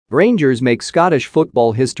Rangers make Scottish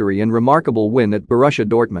football history in remarkable win at Borussia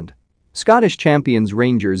Dortmund. Scottish champions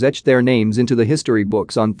Rangers etched their names into the history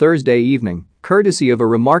books on Thursday evening, courtesy of a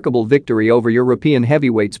remarkable victory over European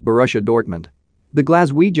heavyweights Borussia Dortmund. The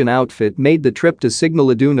Glaswegian outfit made the trip to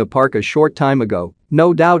Signal Iduna Park a short time ago,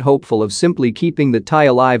 no doubt hopeful of simply keeping the tie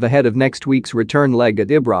alive ahead of next week's return leg at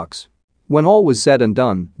Ibrox. When all was said and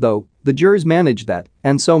done, though, the Gers managed that,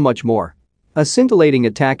 and so much more. A scintillating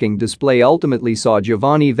attacking display ultimately saw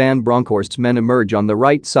Giovanni van Bronckhorst's men emerge on the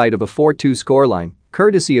right side of a 4-2 scoreline,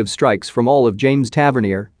 courtesy of strikes from all of James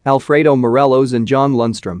Tavernier, Alfredo Morelos and John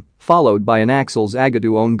Lundstrom, followed by an Axel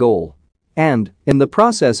Zagadou own goal. And, in the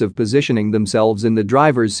process of positioning themselves in the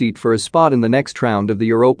driver's seat for a spot in the next round of the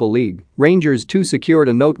Europa League, Rangers too secured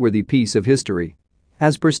a noteworthy piece of history.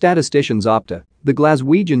 As per statisticians Opta, the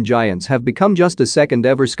Glaswegian Giants have become just the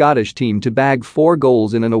second-ever Scottish team to bag 4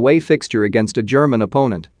 goals in an away fixture against a German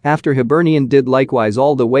opponent, after Hibernian did likewise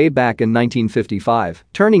all the way back in 1955,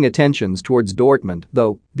 turning attentions towards Dortmund,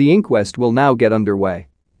 though, the inquest will now get underway.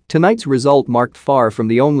 Tonight's result marked far from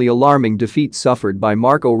the only alarming defeat suffered by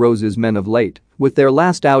Marco Rose's men of late, with their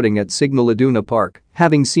last outing at Signal Iduna Park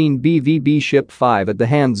having seen BVB ship 5 at the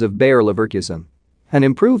hands of Bayer Leverkusen. An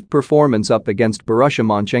improved performance up against Borussia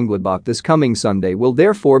Mönchengladbach this coming Sunday will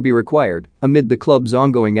therefore be required amid the club's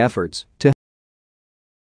ongoing efforts to